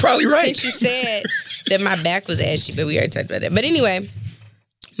ashy. You're probably right. Since you said that my back was ashy, but we already talked about that. But anyway,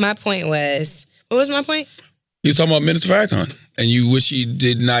 my point was, what was my point? You was talking about Minister Farrakhan, and you wish he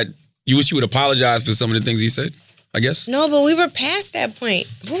would apologize for some of the things he said, I guess? No, but we were past that point.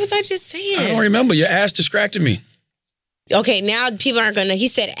 What was I just saying? I don't remember. Your ass distracted me. Okay, now people aren't going to... He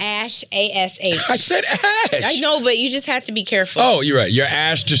said ash, A-S-H. I said ash. I know, but you just have to be careful. Oh, you're right. Your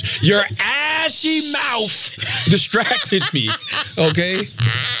ashy mouth distracted me. Okay?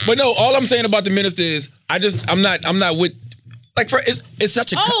 But no, all I'm saying about the minister is, I'm not with... Like, it's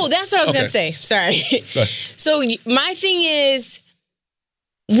such a... Oh, that's what I was going to say. Sorry. So, my thing is,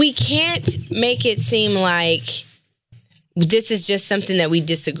 we can't make it seem like this is just something that we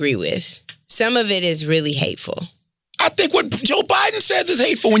disagree with. Some of it is really hateful. I think what Joe Biden says is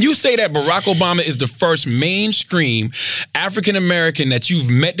hateful. When you say that Barack Obama is the first mainstream African-American that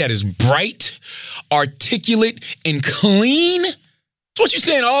you've met that is bright, articulate, and clean, that's what you're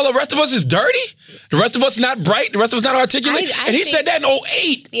saying. All the rest of us is dirty? The rest of us not bright? The rest of us not articulate? And he said that in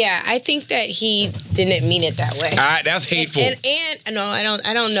 2008. Yeah, I think that he didn't mean it that way. All right, that's hateful. And no, I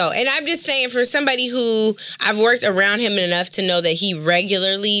don't know. And I'm just saying, for somebody who I've worked around him enough to know that he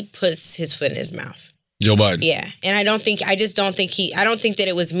regularly puts his foot in his mouth. Joe Biden. Yeah. And I don't think that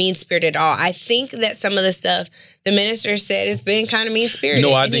it was mean-spirited at all. I think that some of the stuff the minister said has been kind of mean-spirited.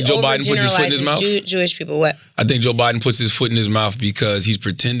 You know, I think Joe Biden puts his foot in his mouth. Jewish people, what? I think Joe Biden puts his foot in his mouth because he's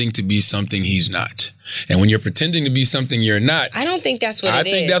pretending to be something he's not. And when you're pretending to be something you're not... I don't think that's what it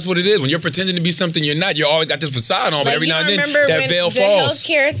is. I think that's what it is. When you're pretending to be something you're not, you always got this facade on, but every now and then, that veil falls.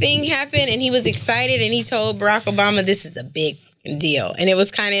 The healthcare thing happened and he was excited and he told Barack Obama, this is a big deal. And it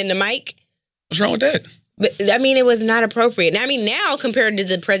was kind of in the mic. What's wrong with that? But, I mean, it was not appropriate. I mean, now, compared to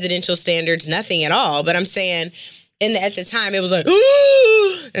the presidential standards, nothing at all. But I'm saying, at the time, it was like,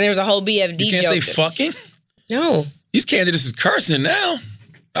 ooh! And there was a whole BFD joke. You can't say fucking? No. These candidates is cursing now.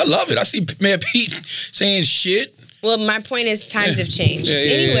 I love it. I see Mayor Pete saying shit. Well, my point is times have changed.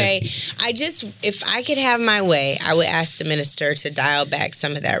 Anyway, if I could have my way, I would ask the minister to dial back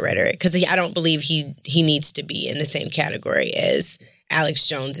some of that rhetoric. Because I don't believe he needs to be in the same category as Alex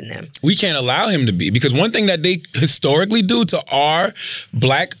Jones and them. We can't allow him to be, because one thing that they historically do to our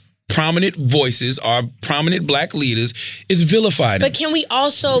black prominent voices, our prominent black leaders, is vilify them. But can we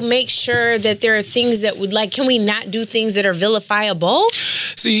also make sure that there are things that can we not do things that are vilifiable?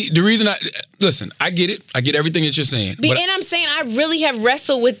 See, the reason listen, I get it. I get everything that you're saying. And I'm saying I really have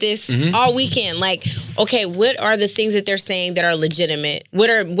wrestled with this all weekend. Like, okay, what are the things that they're saying that are legitimate? What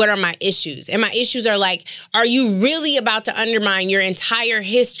are my issues? And my issues are like, are you really about to undermine your entire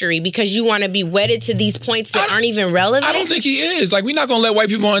history because you want to be wedded to these points that aren't even relevant? I don't think he is. Like, we're not going to let white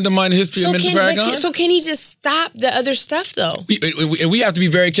people undermine the history of Minister Farrakhan. So can he just stop the other stuff, though? We have to be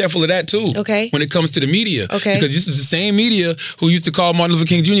very careful of that, too. Okay. When it comes to the media. Okay. Because this is the same media who used to call Martin Luther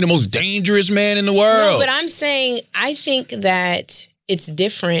King Jr. the most dangerous man in the world. No, but I'm saying, I think that it's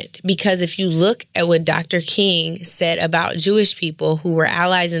different because if you look at what Dr. King said about Jewish people who were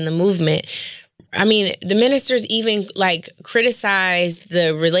allies in the movement, I mean, the ministers even criticized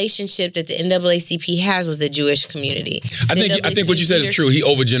the relationship that the NAACP has with the Jewish community. I think what you said is true. He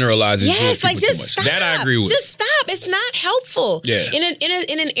overgeneralizes. Yes, Jewish people just too much. stop. That I agree with. Just stop. It's not helpful. Yeah.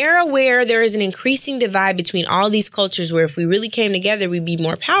 In an era where there is an increasing divide between all these cultures, where if we really came together, we'd be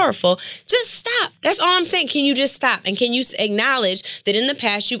more powerful. Just stop. That's all I'm saying. Can you just stop? And can you acknowledge that in the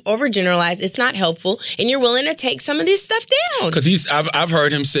past you've overgeneralized? It's not helpful, and you're willing to take some of this stuff down? Because I've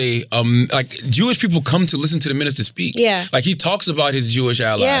heard him say Jewish people come to listen to the minister speak. Yeah. Like, he talks about his Jewish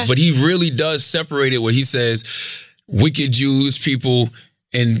allies, but he really does separate it where he says wicked Jewish people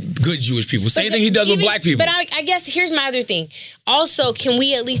and good Jewish people. Same thing he does with black people. But I guess here's my other thing. Also, can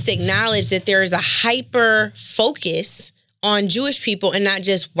we at least acknowledge that there is a hyper focus on Jewish people and not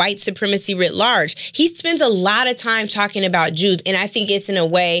just white supremacy writ large. He spends a lot of time talking about Jews, and I think it's in a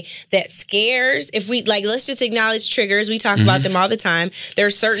way that scares. If we let's just acknowledge triggers. We talk about them all the time. There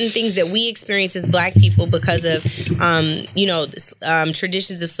are certain things that we experience as Black people because of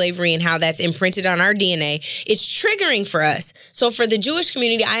traditions of slavery and how that's imprinted on our DNA. It's triggering for us. So for the Jewish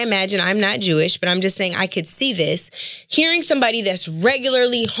community, I imagine, I'm not Jewish, but I'm just saying I could see this. Hearing somebody that's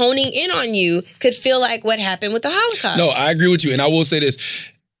regularly honing in on you could feel like what happened with the Holocaust. No, I agree with you. And I will say this.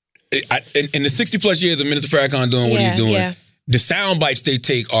 In the 60 plus years of Minister Farrakhan doing what he's doing, the sound bites they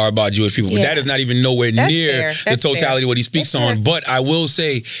take are about Jewish people. But that is not even nowhere near the totality of what he speaks on. But I will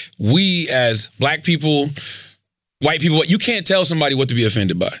say, we as Black people, white people, you can't tell somebody what to be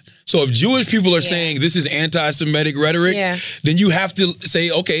offended by. So if Jewish people are saying this is anti-Semitic rhetoric, then you have to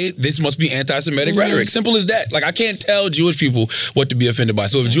say, okay, this must be anti-Semitic rhetoric. Simple as that. Like, I can't tell Jewish people what to be offended by.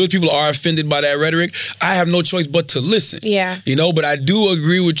 So if Jewish people are offended by that rhetoric, I have no choice but to listen. Yeah. But I do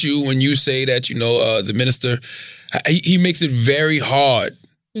agree with you when you say that, the minister, he makes it very hard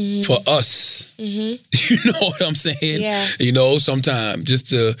for us. You know what I'm saying? Yeah. Sometimes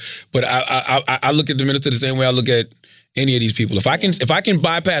but I look at the minister the same way I look at any of these people. If I can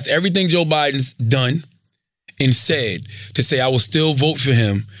bypass everything Joe Biden's done and said to say I will still vote for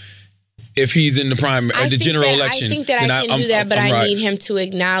him if he's in the general election. I think that I can do that, but I need him to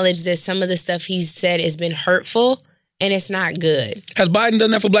acknowledge that some of the stuff he's said has been hurtful. And it's not good. Has Biden done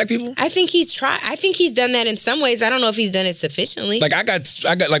that for Black people? I think he's tried. I think he's done that in some ways. I don't know if he's done it sufficiently. Like I got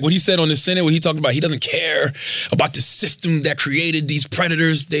like what he said on the Senate, where he talked about he doesn't care about the system that created these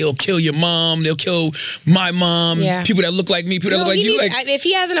predators. They'll kill your mom. They'll kill my mom. Yeah. People that look like me. People that look like you. If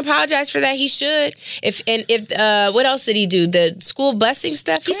he hasn't apologized for that, he should. If what else did he do? The school busing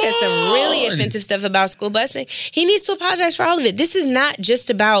stuff. He said some really offensive stuff about school busing. He needs to apologize for all of it. This is not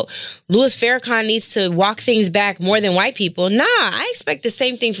just about Louis Farrakhan needs to walk things back more than white people. Nah, I expect the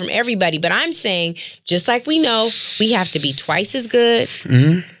same thing from everybody. But I'm saying, just like we know, we have to be twice as good,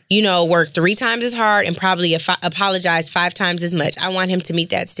 work 3 times as hard, and probably apologize 5 times as much. I want him to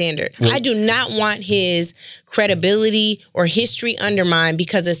meet that standard. Well, I do not want his credibility or history undermined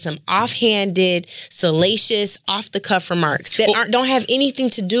because of some offhanded, salacious, off-the-cuff remarks that don't have anything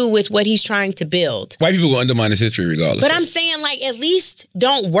to do with what he's trying to build. White people will undermine his history regardless. But I'm saying, at least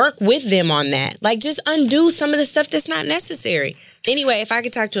don't work with them on that. Just undo some of the stuff that's not necessary. Anyway, if I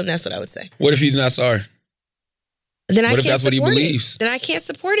could talk to him, that's what I would say. What if he's not sorry? Then what if that's what he believes? Then I can't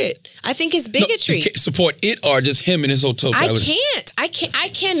support it. I think it's bigotry. No, you can't support it or just him and his whole totality? I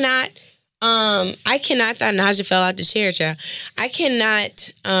cannot. I cannot. That Naja fell out the chair, child. I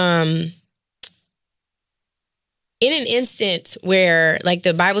cannot. In an instant where,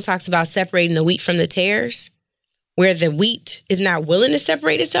 the Bible talks about separating the wheat from the tares, where the wheat is not willing to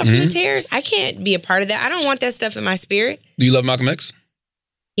separate itself from the tares, I can't be a part of that. I don't want that stuff in my spirit. Do you love Malcolm X?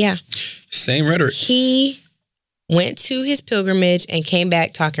 Yeah. Same rhetoric. He went to his pilgrimage and came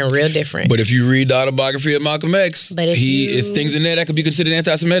back talking real different. But if you read the autobiography of Malcolm X, it's things in there that could be considered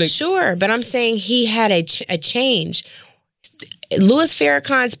anti-Semitic. Sure, but I'm saying he had a change. Louis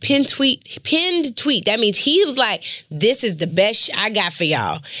Farrakhan's pinned tweet, that means he was like, this is the best I got for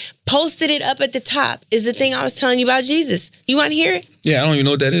y'all. Posted it up at the top is the thing I was telling you about Jesus. You want to hear it? Yeah, I don't even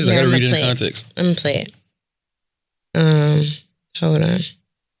know what that is. I got to read it in context. I'm going to play it. Hold on.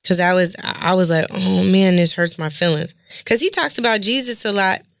 Because I was like, oh man, this hurts my feelings. Because he talks about Jesus a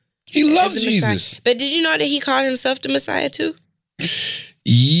lot. He loves Jesus. But did you know that he called himself the Messiah too?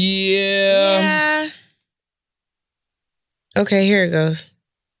 Yeah. Okay, here it goes.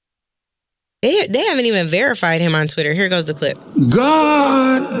 They haven't even verified him on Twitter. Here goes the clip.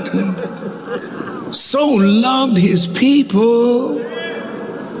 God so loved his people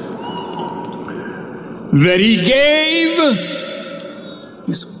that he gave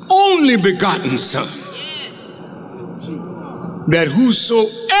his only begotten Son, that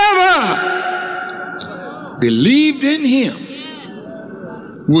whosoever believed in him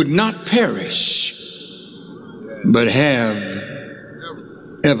would not perish, but have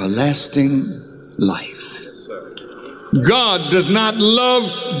everlasting life. God does not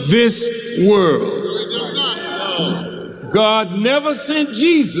love this world. God never sent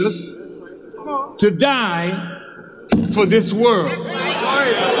Jesus to die for this world.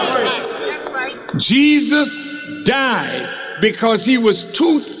 Jesus died because he was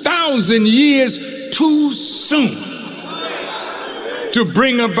 2,000 years too soon to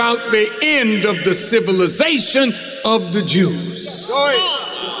bring about the end of the civilization of the Jews. Go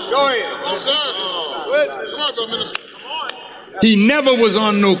ahead. He never was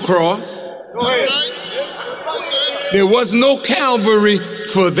on no cross. Go ahead. There was no Calvary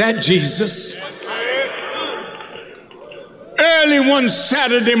for that Jesus. Early one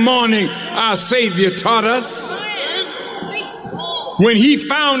Saturday morning, our Savior taught us. When he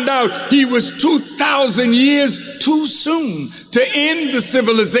found out he was 2,000 years too soon to end the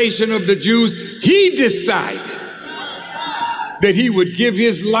civilization of the Jews, he decided that he would give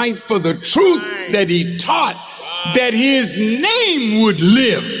his life for the truth that he taught, that his name would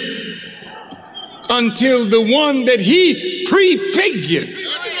live until the one that he prefigured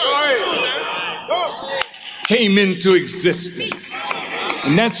came into existence.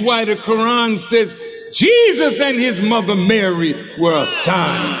 And that's why the Quran says Jesus and his mother Mary were a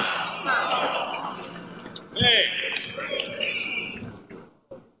sign.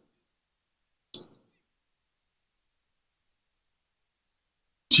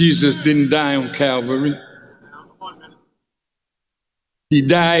 Jesus didn't die on Calvary. He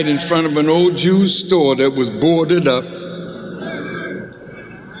died in front of an old Jewish store that was boarded up.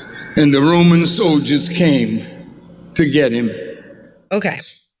 And the Roman soldiers came to get him. Okay.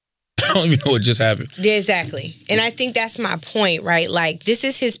 I don't even know what just happened. Yeah, exactly. And I think that's my point, right? Like, this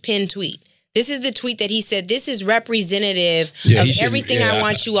is his pinned tweet. This is the tweet that he said, this is representative of everything I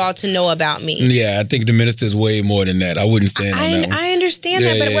want you all to know about me. Yeah, I think the minister's way more than that. I wouldn't stand on that one. I understand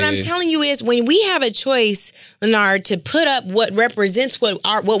that, but what I'm telling you is when we have a choice, Lenard, to put up what represents what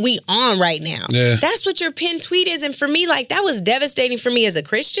we on right now, that's what your pinned tweet is. And for me, like, that was devastating for me as a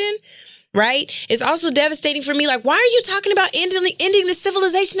Christian. Right? It's also devastating for me. Like, why are you talking about ending the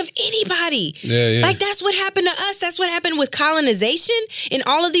civilization of anybody? Like, that's what happened to us. That's what happened with colonization in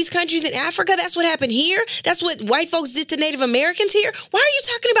all of these countries in Africa. That's what happened here. That's what white folks did to Native Americans here. Why are you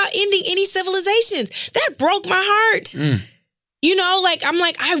talking about ending any civilizations? That broke my heart. You know, like, I'm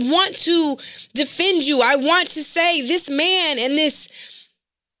like, I want to defend you. I want to say this man and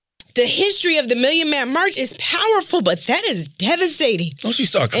the history of the Million Man March is powerful, but that is devastating. Don't you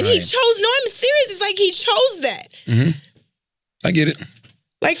start crying. And he chose, no, I'm serious. It's like he chose that. Mm-hmm. I get it.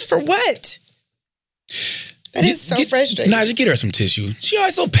 Like, for what? That is so frustrating. Nah, just get her some tissue. She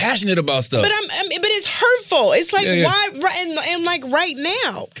always so passionate about stuff. But but it's hurtful. It's like, why, and like right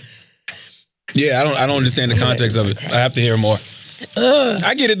now. Yeah, I don't understand the context of it. I have to hear more.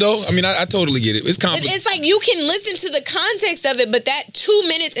 I get it though. I mean, I totally get it. It's complicated. It's like you can listen to the context of it, but that 2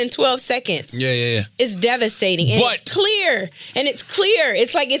 minutes and 12 seconds is devastating. And it's clear. And it's clear.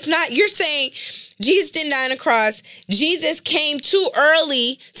 It's like, it's not, you're saying Jesus didn't die on a cross. Jesus came too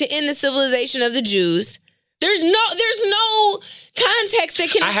early to end the civilization of the Jews. There's no context that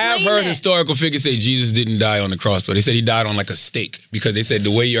can explain I have heard historical figures say Jesus didn't die on the cross. So they said he died on like a stake because they said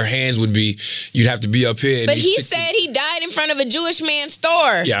the way your hands would be, you'd have to be up here. But he said he died in front of a Jewish man's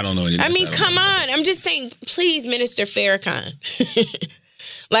store. Yeah, I don't know anything. I mean, come on. I'm just saying, please, Minister Farrakhan.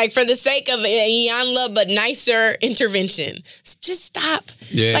 Like, for the sake of a Yanla but nicer intervention, just stop.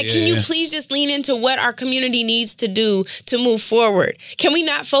 Can you please just lean into what our community needs to do to move forward? Can we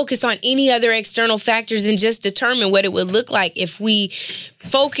not focus on any other external factors and just determine what it would look like if we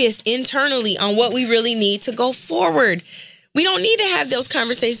focused internally on what we really need to go forward? We don't need to have those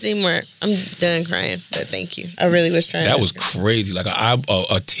conversations anymore. I'm done crying, but thank you. I really was trying. That was crazy. Like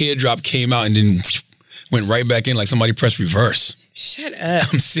a teardrop came out and then went right back in like somebody pressed reverse. Shut up.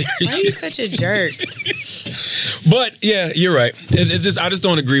 I'm serious. Why are you such a jerk? But yeah, you're right. It's just, I just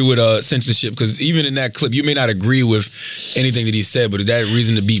don't agree with censorship because even in that clip, you may not agree with anything that he said, but is that a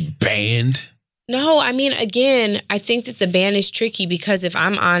reason to be banned? No, I mean, again, I think that the ban is tricky because if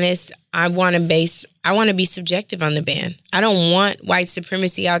I'm honest, I want to be subjective on the ban. I don't want white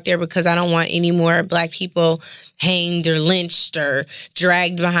supremacy out there because I don't want any more black people hanged or lynched or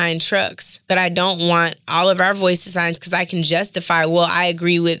dragged behind trucks. But I don't want all of our voices silenced because I can justify, well, I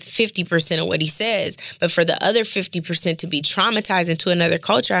agree with 50% of what he says. But for the other 50% to be traumatized into another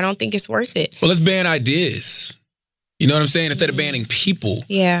culture, I don't think it's worth it. Well, let's ban ideas. You know what I'm saying? Instead of banning people,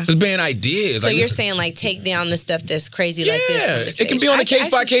 let's ban ideas. So you're saying like take down the stuff that's crazy like this. It can be on a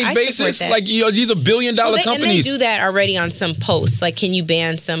case-by-case basis. Like, you know, these are billion-dollar companies. And they do that already on some posts. Like, can you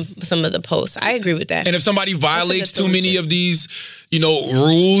ban some of the posts? I agree with that. And if somebody violates too many of these, you know,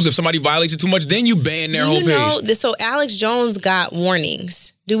 rules, if somebody violates it too much, then you ban their whole page. So Alex Jones got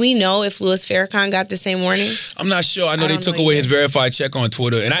warnings. Do we know if Louis Farrakhan got the same warnings? I'm not sure. I know they took away his verified check on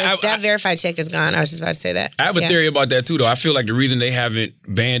Twitter. And that verified check is gone. I was just about to say that. I have a theory about that too, though. I feel like the reason they haven't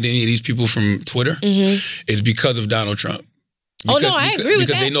banned any of these people from Twitter is because of Donald Trump. I agree with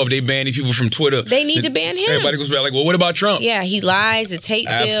that. Because they know if they ban these people from Twitter, they need to ban him. Everybody goes back like, well, what about Trump? Yeah, he lies. It's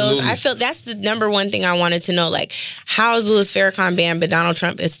hate-filled. I feel that's the number one thing I wanted to know. Like, how is Louis Farrakhan banned, but Donald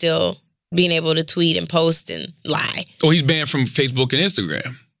Trump is still being able to tweet and post and lie? Oh, he's banned from Facebook and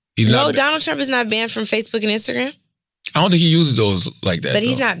Instagram. Donald Trump is not banned from Facebook and Instagram. I don't think he uses those like that. But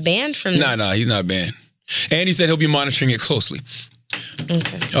he's not banned from them. No, he's not banned. And he said he'll be monitoring it closely.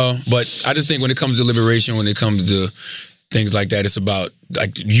 Okay. But I just think when it comes to liberation, when it comes to things like that, it's about,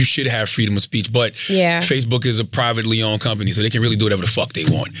 like, you should have freedom of speech. But Facebook is a privately owned company, so they can really do whatever the fuck they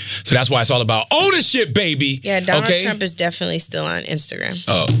want. So that's why it's all about ownership, baby. Yeah, Donald Trump is definitely still on Instagram.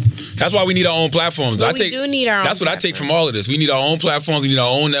 Oh, that's why we need our own platforms. Well, we do need our own That's what platforms. I take from all of this. We need our own platforms. We need our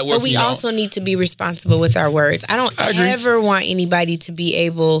own networks. But we also need to be responsible with our words. I don't ever want anybody to be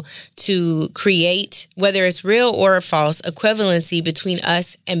able to create, whether it's real or false, equivalency between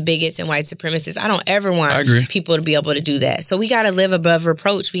us and bigots and white supremacists. I don't ever want people to be able to do that. So we got to live above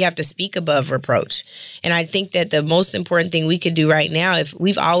reproach. We have to speak above reproach. And I think that the most important thing we could do right now, if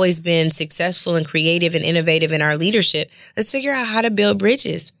we've always been successful and creative and innovative in our leadership, let's figure out how to build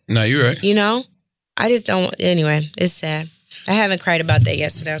bridges. No, you're right. You know? I just don't, anyway, it's sad. I haven't cried about that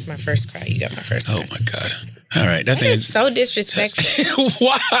yet, so that was my first cry. You got my first cry. Oh, my God. All right. That is so disrespectful.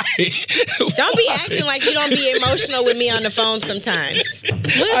 Why? Don't be acting like you don't be emotional with me on the phone sometimes. When's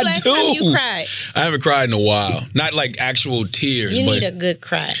the last time you cried? I haven't cried in a while. Not like actual tears. You need a good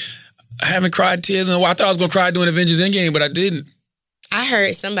cry. I haven't cried tears in a while. I thought I was going to cry during Avengers Endgame, but I didn't. I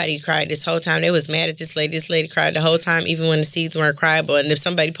heard somebody cried this whole time. They was mad at this lady. This lady cried the whole time, even when the seeds weren't criable. And if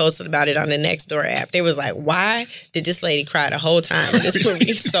somebody posted about it on the Nextdoor app, they was like, why did this lady cry the whole time? This movie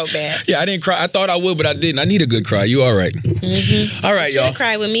is so bad. Yeah, I didn't cry. I thought I would, but I didn't. I need a good cry. You all right. Mm-hmm. All right, y'all. You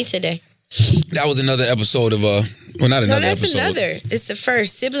cried with me today. That was another episode of, well, not another episode. No, that's another. It's the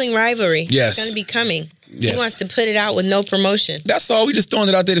first. Sibling rivalry. Yes. It's going to be coming. Yes. He wants to put it out with no promotion. That's all. We just throwing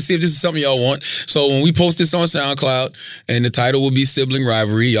it out there to see if this is something y'all want. So when we post this on SoundCloud, and the title will be Sibling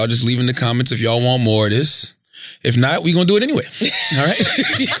Rivalry, y'all just leave in the comments if y'all want more of this. If not, we're going to do it anyway. All right?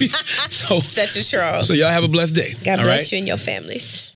 Such a troll. So y'all have a blessed day. God bless you and your families.